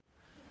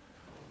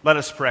Let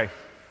us pray.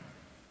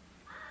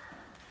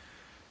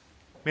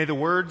 May the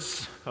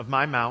words of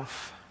my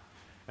mouth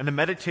and the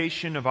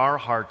meditation of our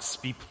hearts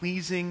be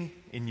pleasing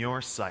in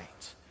your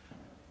sight,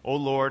 O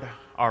Lord,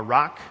 our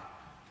rock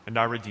and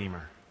our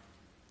Redeemer.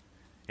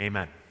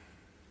 Amen.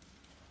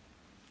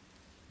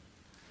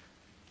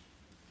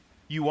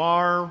 You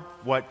are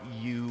what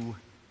you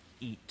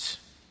eat.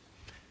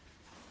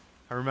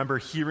 I remember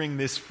hearing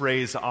this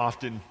phrase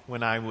often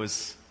when I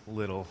was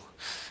little.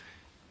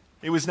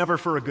 It was never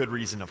for a good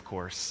reason, of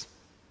course.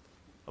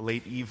 A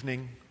late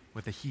evening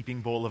with a heaping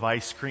bowl of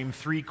ice cream,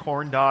 3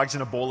 corn dogs,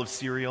 and a bowl of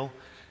cereal.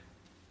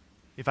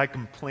 If I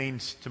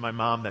complained to my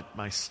mom that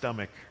my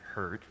stomach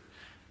hurt,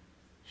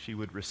 she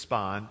would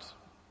respond,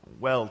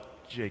 "Well,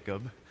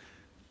 Jacob,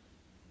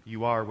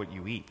 you are what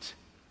you eat."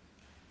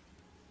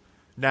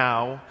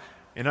 Now,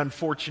 an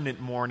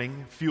unfortunate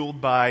morning, fueled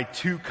by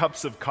 2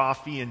 cups of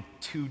coffee and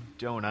 2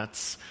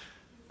 donuts,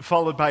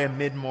 followed by a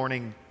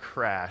mid-morning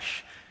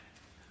crash,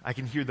 I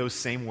can hear those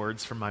same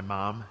words from my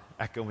mom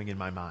echoing in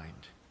my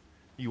mind.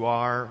 You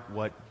are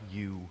what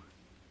you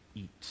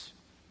eat.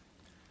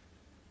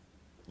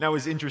 Now,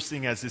 as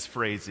interesting as this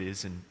phrase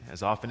is, and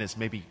as often as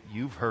maybe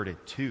you've heard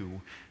it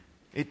too,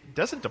 it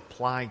doesn't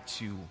apply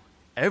to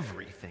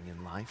everything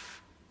in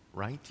life,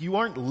 right? You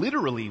aren't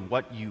literally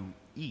what you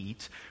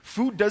eat.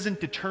 Food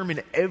doesn't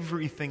determine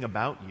everything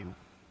about you.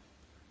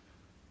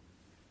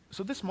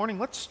 So this morning,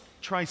 let's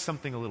try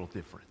something a little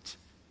different.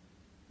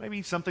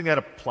 Maybe something that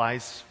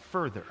applies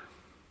further.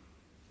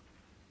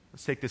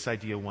 Let's take this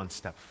idea one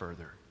step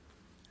further.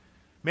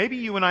 Maybe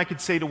you and I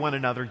could say to one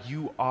another,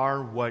 you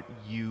are what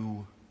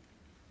you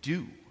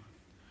do.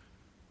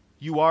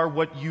 You are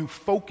what you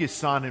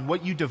focus on and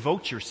what you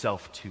devote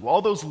yourself to.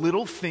 All those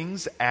little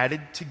things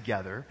added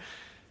together,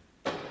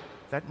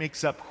 that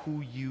makes up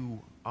who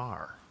you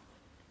are.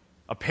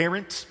 A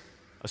parent,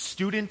 a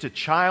student, a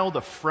child,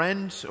 a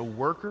friend, a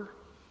worker.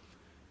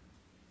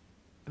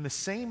 And the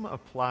same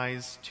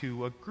applies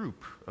to a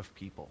group of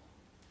people.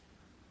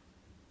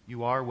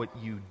 You are what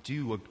you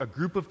do. A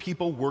group of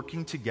people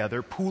working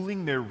together,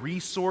 pooling their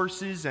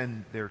resources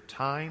and their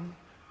time,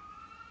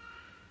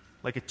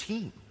 like a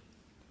team,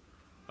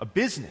 a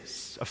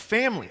business, a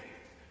family,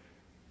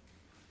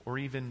 or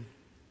even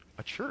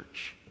a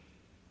church.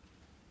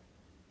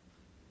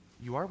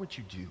 You are what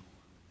you do.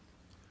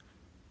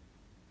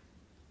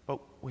 But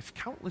with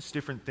countless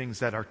different things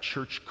that our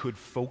church could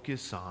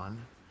focus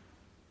on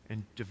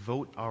and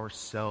devote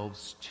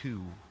ourselves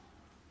to,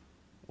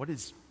 what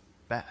is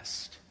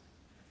best?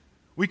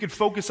 We could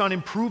focus on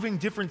improving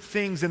different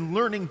things and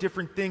learning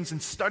different things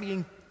and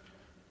studying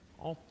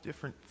all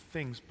different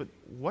things, but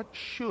what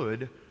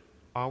should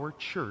our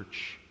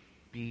church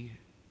be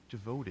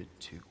devoted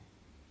to?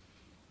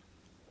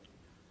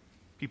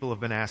 People have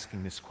been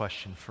asking this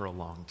question for a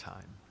long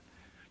time.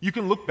 You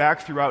can look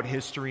back throughout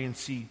history and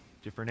see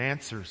different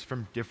answers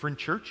from different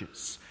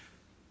churches,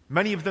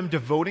 many of them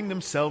devoting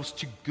themselves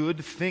to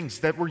good things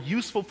that were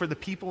useful for the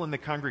people in the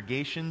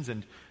congregations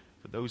and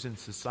for those in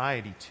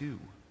society too.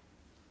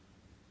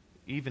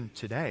 Even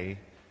today,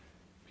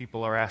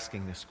 people are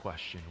asking this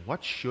question: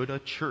 what should a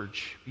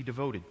church be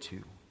devoted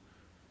to?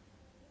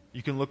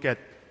 You can look at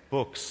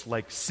books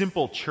like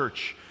Simple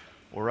Church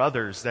or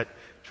others that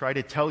try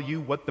to tell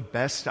you what the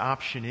best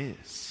option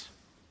is.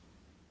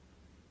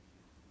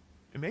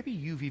 And maybe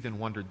you've even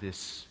wondered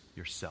this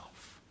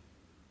yourself.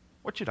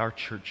 What should our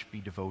church be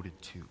devoted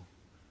to?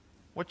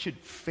 What should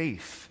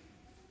faith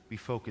be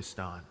focused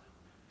on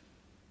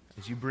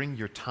as you bring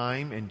your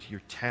time and your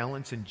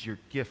talents and your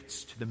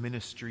gifts to the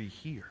ministry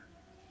here?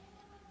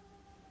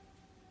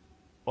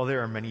 Well,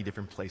 there are many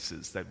different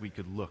places that we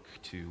could look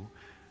to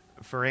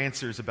for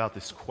answers about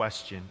this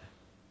question.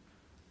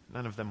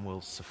 None of them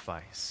will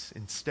suffice.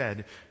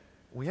 Instead,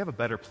 we have a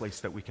better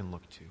place that we can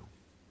look to.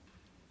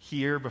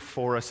 Here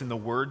before us in the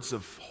words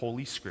of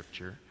Holy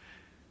Scripture,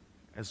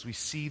 as we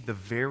see the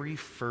very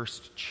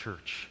first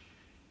church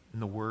in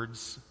the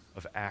words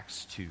of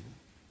Acts 2.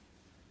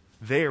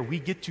 There we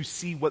get to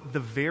see what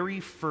the very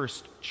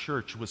first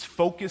church was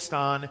focused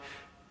on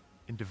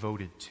and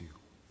devoted to.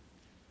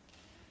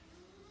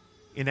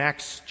 In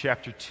Acts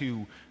chapter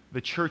 2,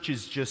 the church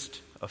is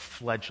just a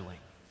fledgling.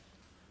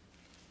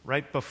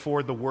 Right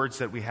before the words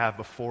that we have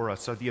before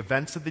us are the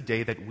events of the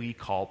day that we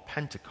call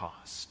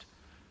Pentecost.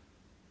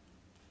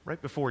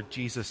 Right before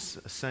Jesus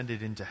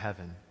ascended into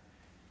heaven,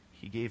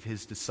 he gave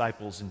his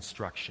disciples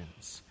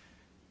instructions.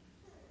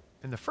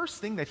 And the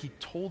first thing that he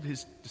told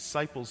his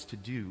disciples to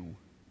do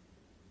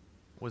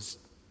was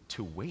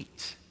to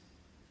wait.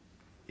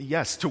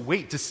 Yes, to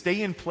wait, to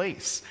stay in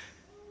place,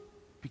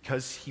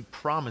 because he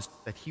promised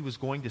that he was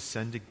going to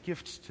send a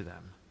gift to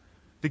them,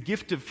 the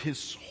gift of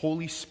his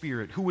Holy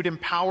Spirit, who would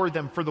empower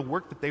them for the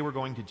work that they were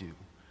going to do.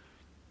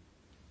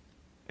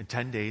 And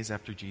 10 days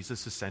after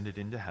Jesus ascended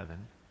into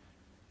heaven,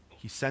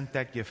 he sent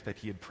that gift that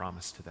he had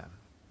promised to them.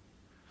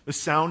 The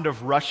sound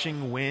of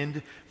rushing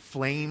wind,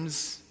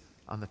 flames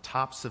on the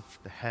tops of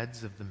the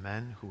heads of the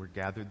men who were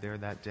gathered there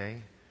that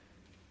day.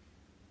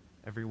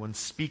 Everyone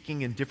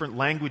speaking in different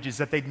languages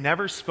that they'd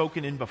never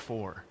spoken in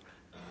before.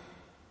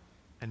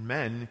 And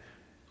men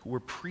who were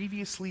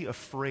previously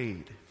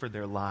afraid for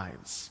their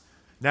lives,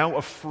 now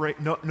afraid,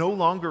 no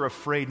longer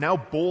afraid, now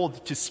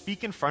bold to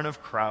speak in front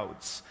of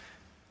crowds,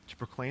 to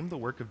proclaim the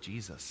work of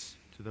Jesus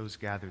to those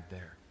gathered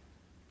there.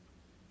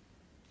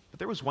 But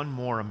there was one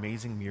more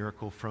amazing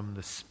miracle from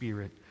the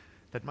Spirit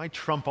that might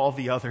trump all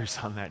the others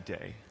on that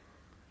day.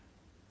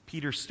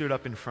 Peter stood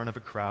up in front of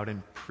a crowd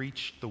and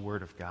preached the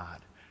word of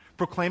God,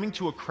 proclaiming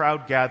to a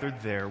crowd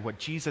gathered there what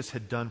Jesus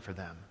had done for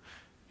them,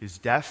 his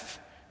death,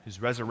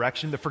 his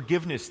resurrection, the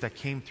forgiveness that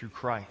came through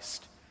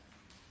Christ.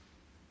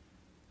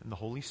 And the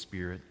Holy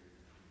Spirit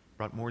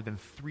brought more than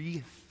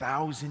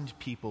 3,000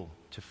 people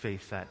to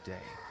faith that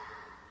day,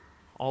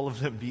 all of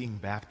them being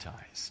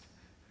baptized.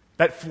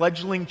 That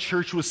fledgling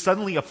church was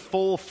suddenly a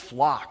full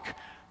flock.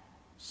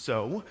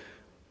 So,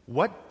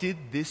 what did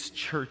this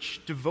church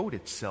devote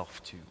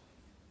itself to?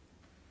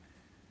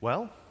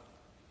 Well,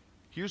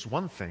 here's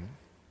one thing.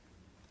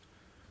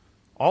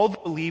 All the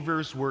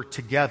believers were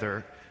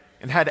together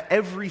and had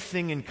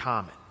everything in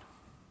common.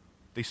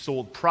 They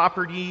sold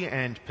property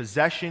and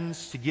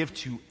possessions to give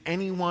to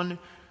anyone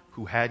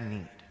who had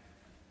need.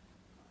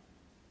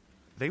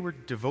 They were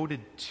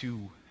devoted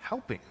to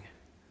helping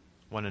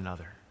one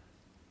another.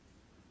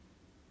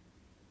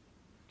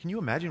 Can you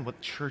imagine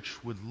what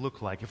church would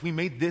look like if we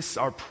made this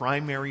our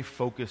primary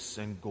focus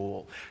and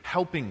goal,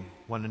 helping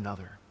one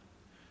another?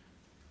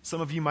 Some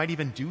of you might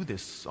even do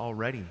this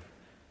already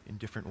in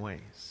different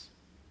ways.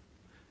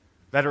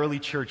 That early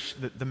church,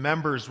 the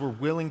members were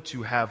willing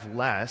to have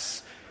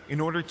less in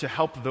order to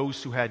help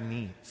those who had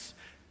needs.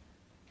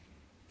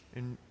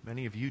 And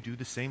many of you do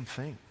the same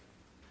thing.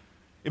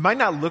 It might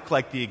not look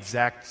like the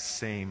exact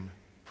same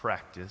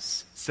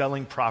practice,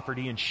 selling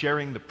property and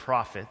sharing the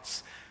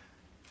profits,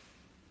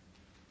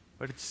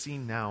 but it's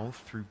seen now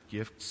through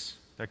gifts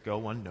that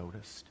go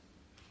unnoticed,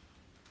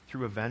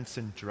 through events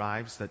and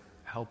drives that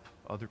help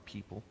other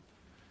people.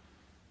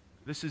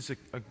 This is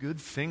a good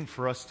thing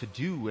for us to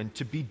do and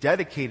to be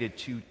dedicated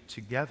to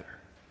together.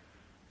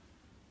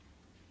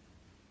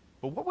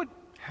 But what would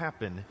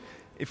happen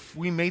if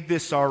we made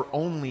this our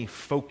only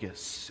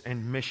focus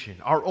and mission,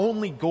 our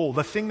only goal,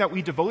 the thing that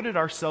we devoted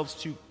ourselves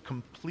to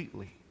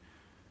completely?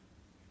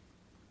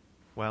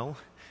 Well,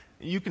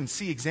 you can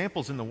see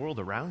examples in the world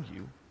around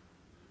you.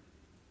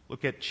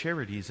 Look at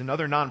charities and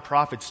other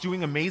nonprofits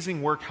doing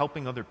amazing work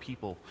helping other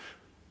people.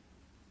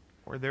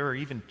 Or there are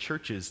even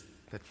churches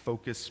that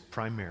focus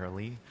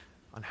primarily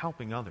on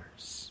helping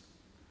others.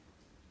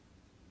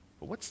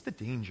 But what's the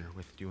danger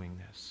with doing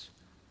this?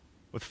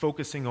 With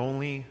focusing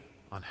only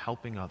on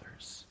helping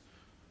others?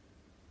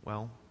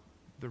 Well,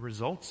 the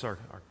results are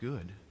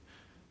good.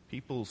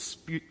 People's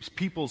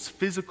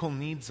physical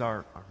needs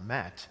are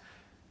met.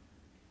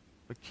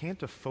 But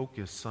can't a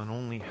focus on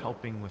only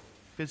helping with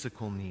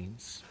physical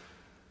needs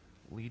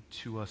lead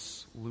to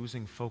us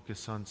losing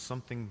focus on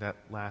something that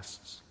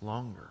lasts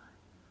longer?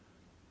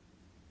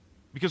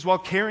 Because while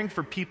caring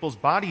for people's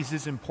bodies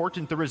is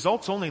important, the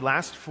results only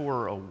last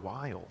for a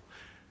while.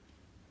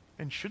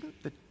 And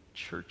shouldn't the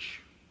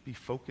church be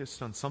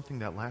focused on something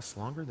that lasts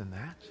longer than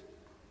that?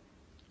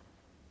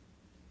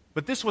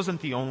 But this wasn't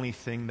the only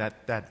thing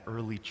that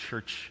early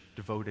church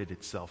devoted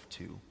itself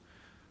to.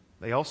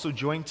 They also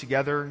joined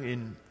together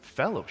in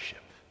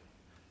fellowship.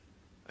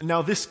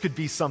 Now, this could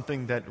be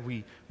something that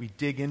we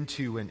dig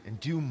into and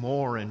do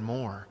more and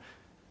more.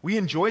 We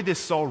enjoy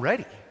this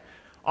already.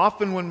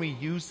 Often when we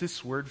use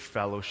this word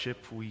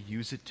fellowship, we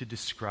use it to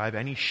describe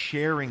any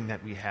sharing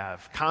that we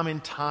have, common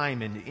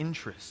time and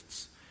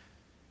interests.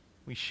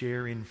 We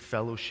share in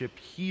fellowship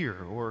here,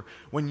 or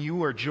when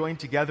you are joined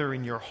together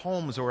in your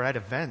homes or at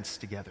events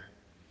together.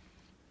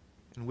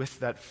 And with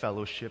that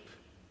fellowship,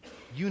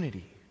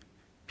 unity,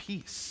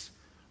 peace,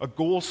 a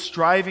goal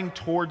striving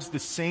towards the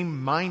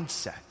same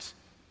mindset.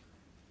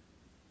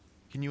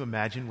 Can you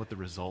imagine what the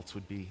results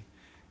would be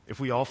if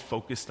we all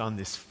focused on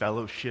this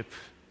fellowship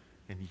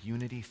and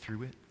unity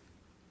through it?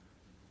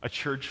 A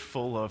church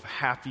full of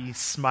happy,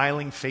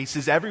 smiling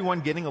faces,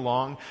 everyone getting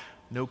along,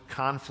 no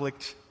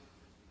conflict,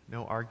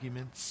 no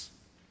arguments.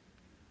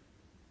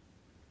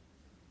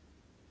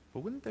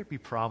 But wouldn't there be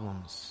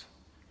problems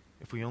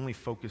if we only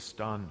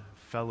focused on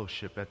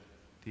fellowship at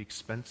the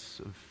expense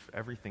of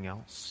everything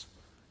else?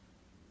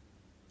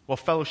 While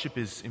fellowship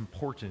is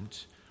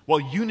important, while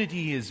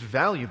unity is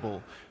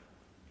valuable,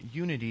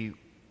 unity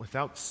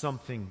without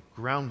something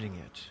grounding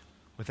it,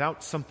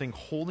 without something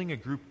holding a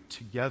group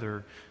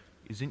together,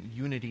 isn't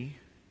unity,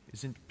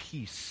 isn't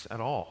peace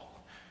at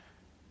all.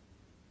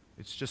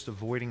 It's just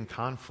avoiding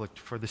conflict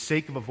for the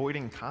sake of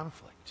avoiding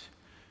conflict.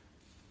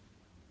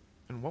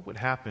 And what would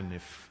happen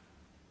if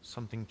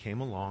something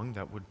came along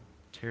that would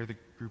tear the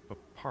group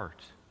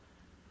apart?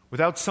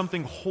 Without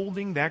something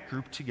holding that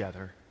group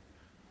together,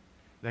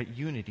 that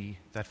unity,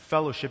 that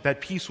fellowship,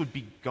 that peace would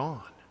be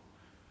gone.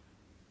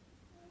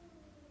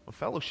 Well,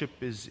 fellowship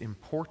is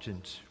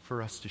important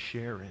for us to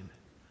share in.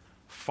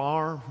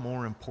 Far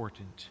more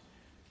important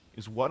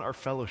is what our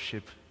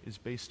fellowship is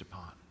based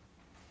upon.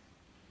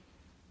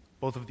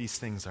 Both of these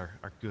things are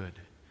good.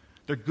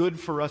 They're good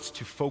for us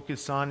to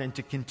focus on and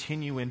to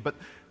continue in, but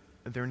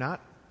they're not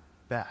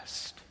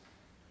best.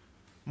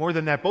 More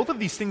than that, both of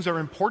these things are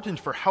important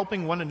for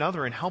helping one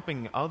another and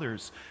helping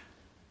others,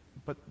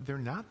 but they're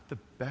not the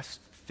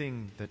best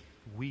thing that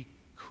we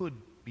could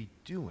be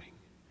doing.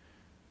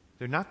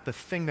 They're not the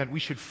thing that we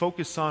should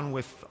focus on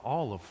with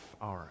all of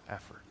our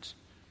effort.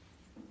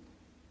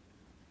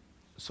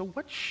 So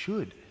what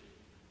should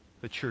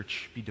the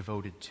church be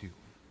devoted to?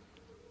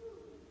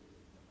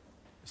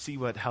 See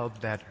what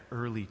held that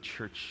early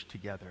church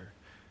together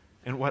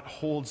and what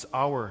holds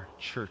our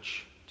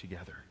church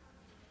together.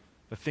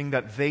 The thing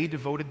that they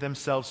devoted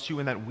themselves to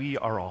and that we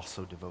are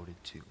also devoted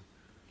to.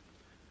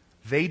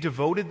 They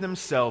devoted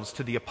themselves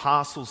to the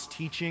apostles'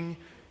 teaching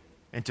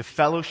and to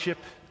fellowship,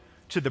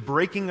 to the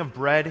breaking of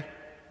bread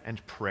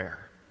and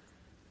prayer.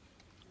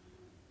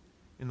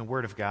 In the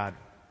Word of God,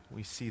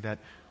 we see that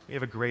we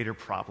have a greater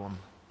problem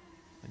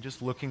than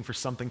just looking for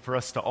something for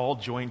us to all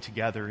join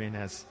together in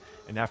as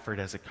an effort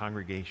as a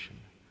congregation.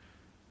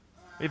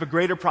 We have a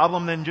greater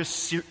problem than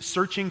just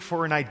searching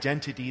for an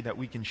identity that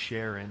we can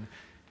share in.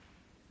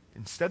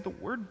 Instead, the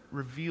Word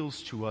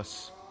reveals to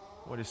us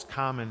what is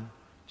common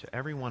to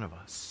every one of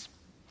us.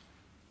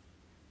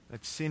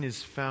 That sin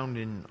is found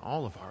in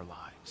all of our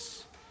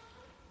lives.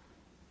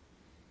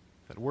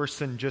 That worse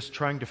than just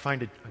trying to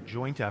find a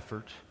joint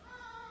effort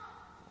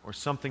or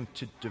something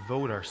to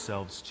devote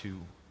ourselves to,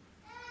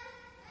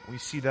 we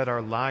see that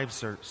our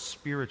lives are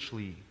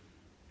spiritually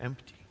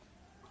empty.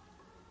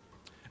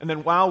 And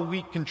then while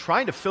we can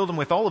try to fill them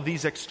with all of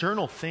these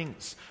external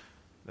things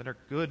that are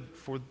good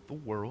for the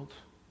world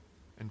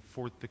and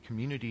for the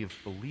community of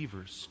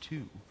believers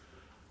too,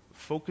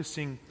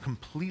 focusing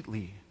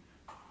completely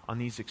on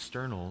these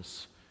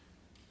externals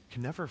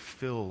can never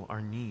fill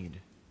our need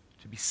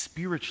to be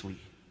spiritually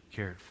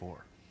cared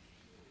for.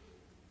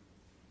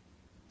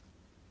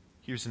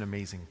 Here's an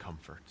amazing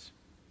comfort.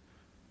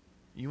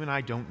 You and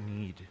I don't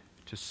need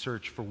to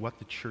search for what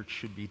the church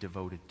should be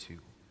devoted to.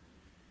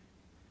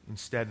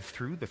 Instead,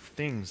 through the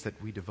things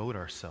that we devote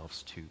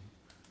ourselves to,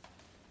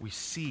 we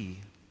see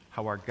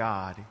how our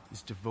God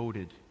is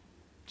devoted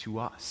to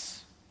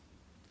us.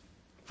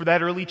 For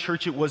that early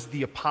church, it was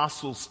the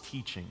apostles'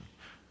 teaching,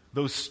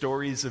 those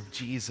stories of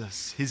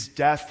Jesus, his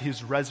death,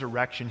 his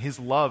resurrection, his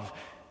love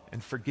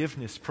and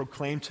forgiveness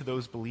proclaimed to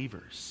those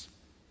believers.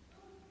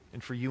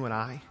 And for you and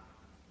I,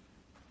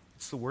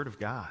 it's the Word of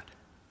God,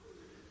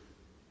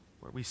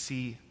 where we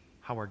see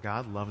how our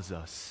God loves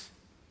us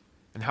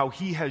and how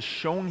he has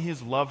shown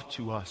his love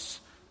to us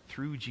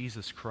through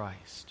Jesus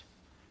Christ.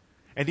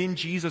 And in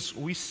Jesus,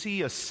 we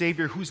see a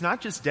Savior who's not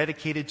just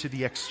dedicated to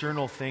the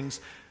external things,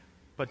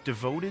 but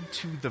devoted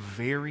to the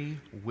very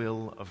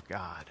will of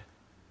God,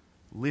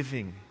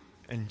 living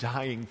and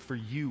dying for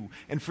you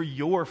and for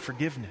your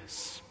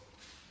forgiveness.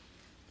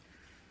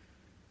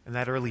 And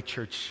that early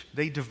church,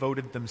 they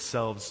devoted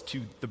themselves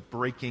to the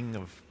breaking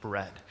of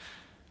bread.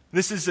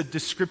 This is a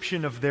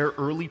description of their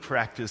early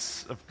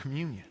practice of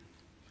communion,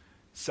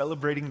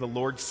 celebrating the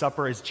Lord's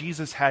Supper as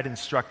Jesus had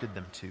instructed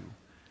them to.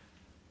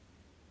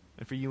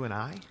 And for you and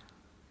I,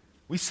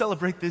 we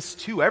celebrate this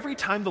too every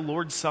time the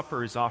Lord's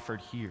Supper is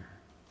offered here.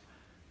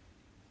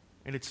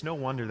 And it's no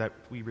wonder that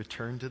we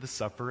return to the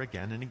supper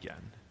again and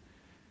again.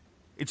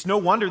 It's no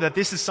wonder that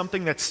this is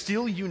something that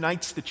still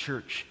unites the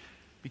church,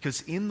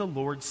 because in the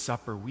Lord's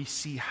Supper we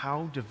see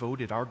how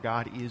devoted our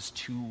God is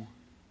to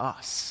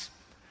us.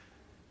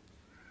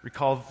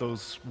 Recall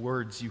those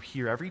words you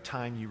hear every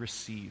time you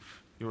receive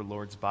your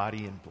Lord's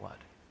body and blood.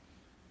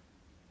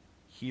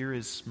 Here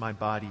is my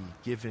body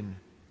given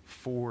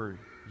for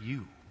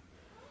you.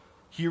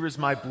 Here is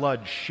my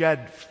blood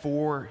shed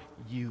for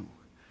you.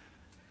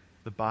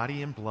 The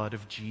body and blood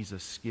of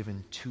Jesus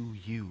given to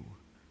you.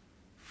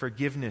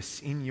 Forgiveness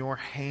in your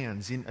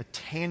hands in a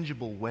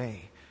tangible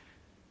way.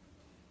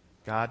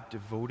 God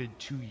devoted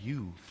to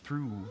you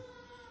through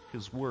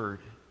his word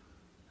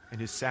and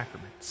his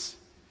sacraments.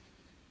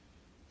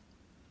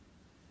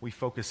 We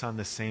focus on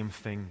the same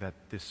thing that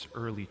this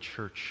early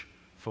church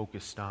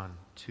focused on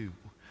too.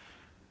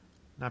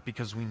 Not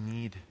because we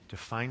need to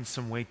find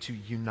some way to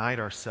unite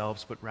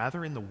ourselves, but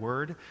rather in the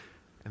word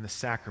and the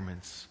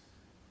sacraments,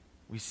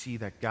 we see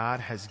that God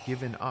has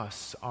given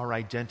us our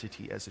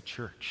identity as a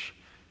church,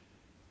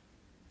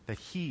 that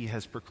he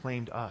has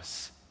proclaimed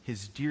us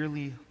his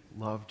dearly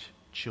loved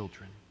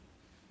children.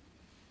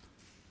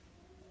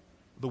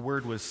 The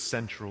word was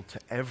central to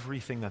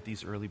everything that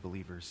these early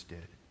believers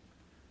did.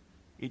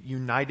 It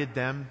united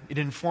them. It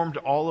informed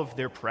all of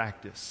their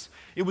practice.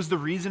 It was the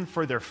reason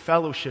for their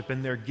fellowship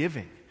and their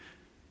giving.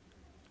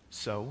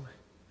 So,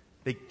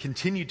 they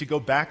continued to go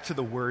back to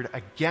the word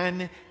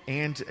again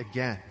and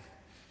again.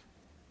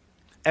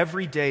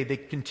 Every day they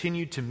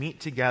continued to meet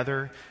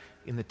together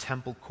in the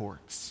temple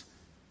courts,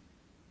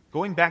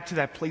 going back to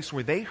that place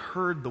where they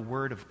heard the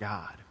word of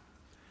God.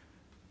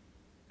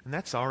 And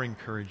that's our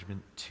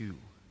encouragement too,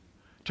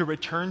 to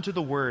return to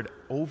the word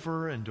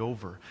over and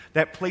over,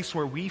 that place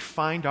where we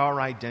find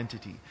our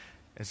identity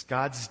as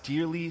God's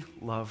dearly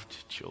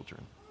loved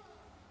children.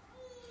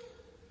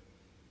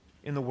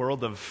 In the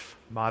world of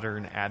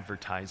modern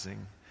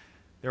advertising,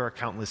 there are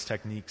countless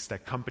techniques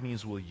that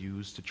companies will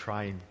use to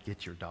try and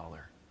get your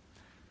dollar.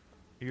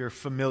 You're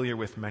familiar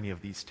with many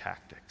of these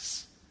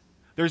tactics.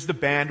 There's the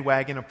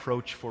bandwagon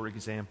approach, for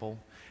example.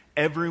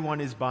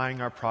 Everyone is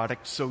buying our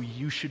product, so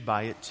you should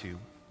buy it too.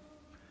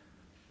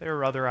 There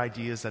are other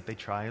ideas that they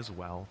try as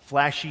well.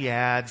 Flashy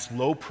ads,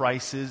 low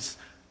prices,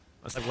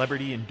 a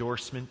celebrity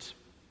endorsement.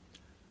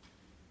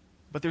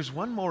 But there's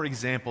one more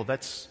example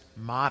that's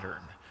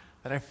modern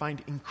that I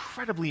find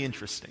incredibly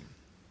interesting.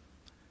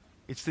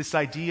 It's this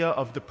idea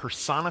of the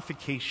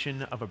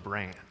personification of a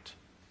brand.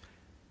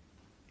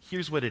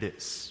 Here's what it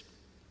is.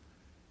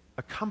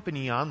 A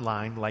company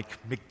online like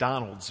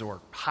McDonald's or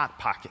Hot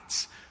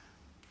Pockets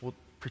will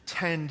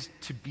pretend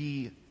to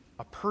be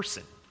a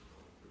person.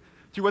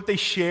 Through what they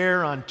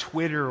share on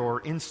Twitter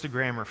or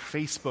Instagram or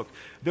Facebook,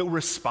 they'll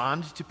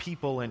respond to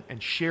people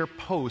and share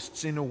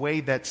posts in a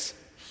way that's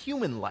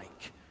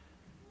human-like.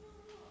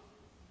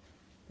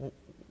 Well,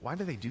 why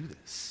do they do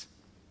this?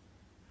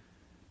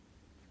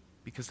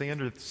 Because they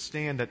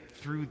understand that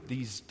through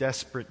these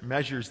desperate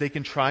measures, they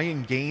can try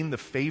and gain the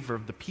favor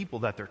of the people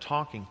that they're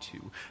talking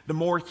to. The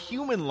more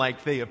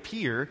human-like they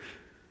appear,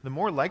 the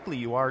more likely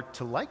you are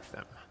to like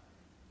them.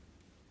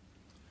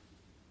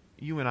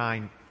 You and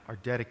I are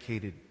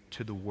dedicated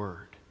to the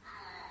Word.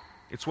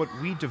 It's what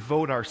we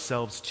devote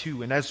ourselves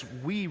to. And as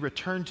we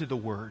return to the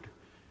Word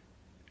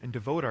and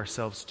devote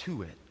ourselves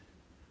to it,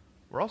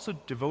 we're also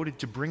devoted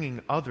to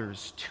bringing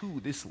others to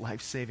this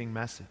life-saving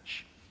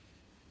message.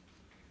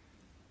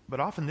 But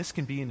often this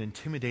can be an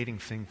intimidating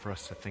thing for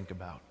us to think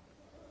about.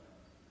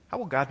 How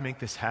will God make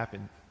this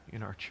happen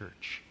in our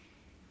church?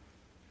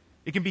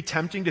 It can be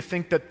tempting to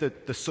think that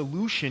the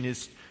solution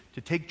is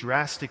to take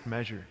drastic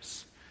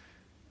measures,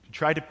 to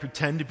try to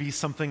pretend to be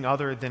something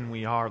other than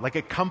we are, like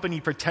a company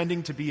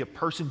pretending to be a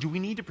person. Do we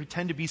need to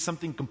pretend to be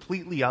something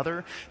completely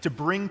other to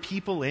bring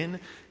people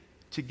in,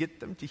 to get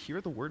them to hear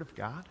the Word of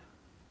God?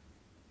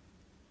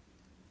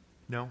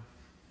 No.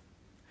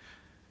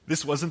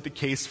 This wasn't the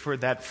case for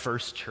that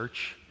first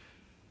church.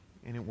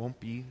 And it won't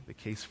be the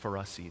case for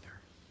us either.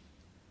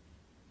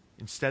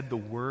 Instead, the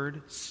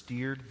Word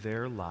steered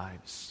their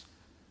lives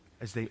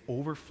as they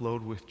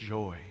overflowed with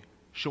joy,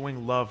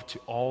 showing love to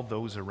all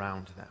those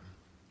around them.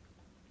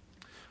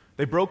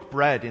 They broke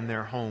bread in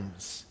their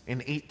homes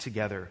and ate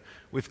together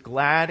with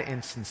glad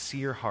and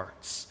sincere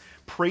hearts,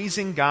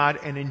 praising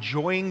God and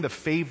enjoying the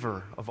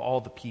favor of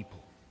all the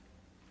people.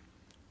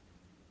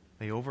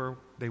 They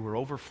were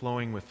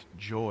overflowing with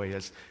joy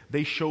as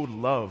they showed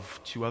love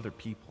to other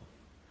people.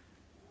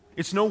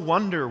 It's no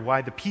wonder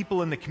why the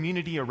people in the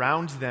community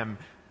around them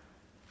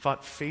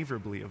thought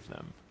favorably of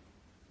them.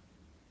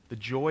 The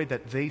joy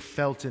that they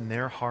felt in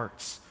their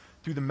hearts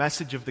through the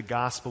message of the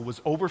gospel was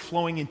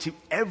overflowing into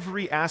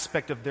every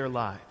aspect of their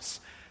lives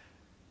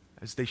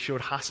as they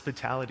showed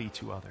hospitality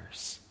to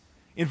others,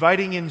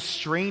 inviting in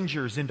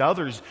strangers and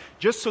others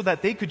just so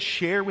that they could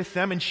share with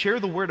them and share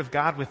the Word of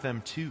God with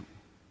them too.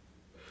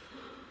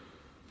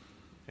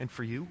 And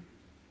for you,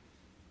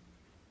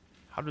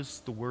 how does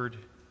the Word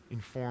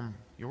inform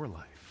your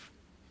life?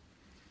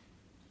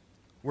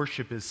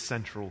 Worship is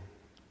central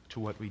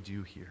to what we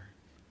do here.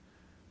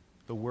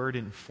 The Word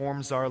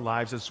informs our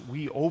lives as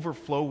we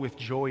overflow with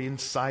joy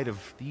inside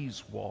of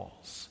these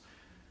walls,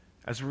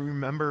 as we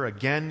remember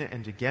again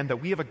and again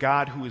that we have a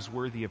God who is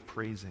worthy of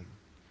praising.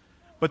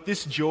 But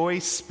this joy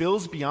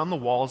spills beyond the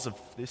walls of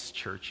this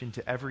church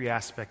into every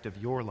aspect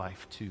of your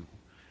life too,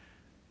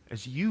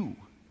 as you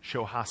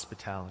show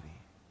hospitality,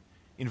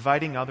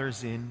 inviting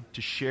others in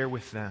to share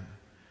with them,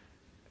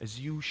 as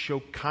you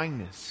show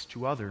kindness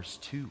to others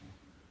too,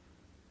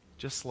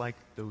 just like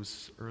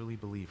those early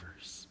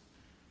believers.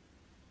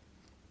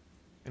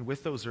 And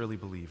with those early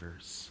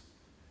believers,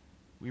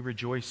 we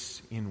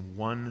rejoice in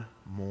one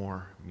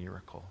more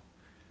miracle.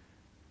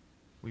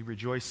 We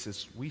rejoice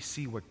as we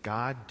see what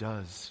God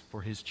does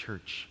for His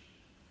church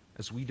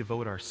as we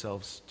devote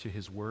ourselves to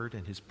His Word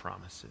and His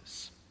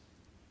promises.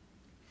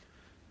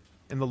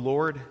 And the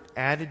Lord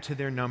added to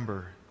their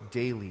number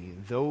daily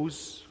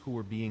those who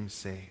were being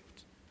saved.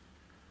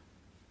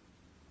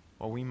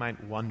 While we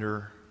might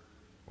wonder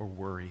or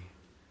worry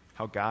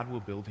how God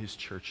will build His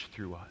church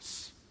through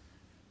us,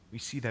 we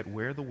see that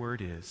where the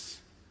Word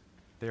is,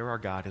 there our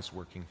God is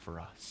working for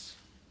us.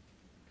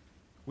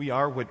 We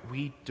are what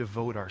we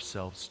devote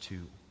ourselves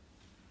to.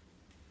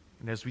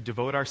 And as we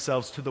devote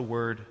ourselves to the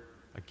Word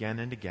again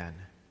and again,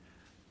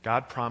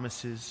 God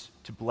promises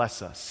to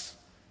bless us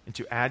and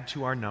to add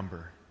to our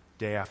number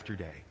day after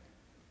day.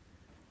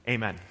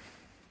 Amen.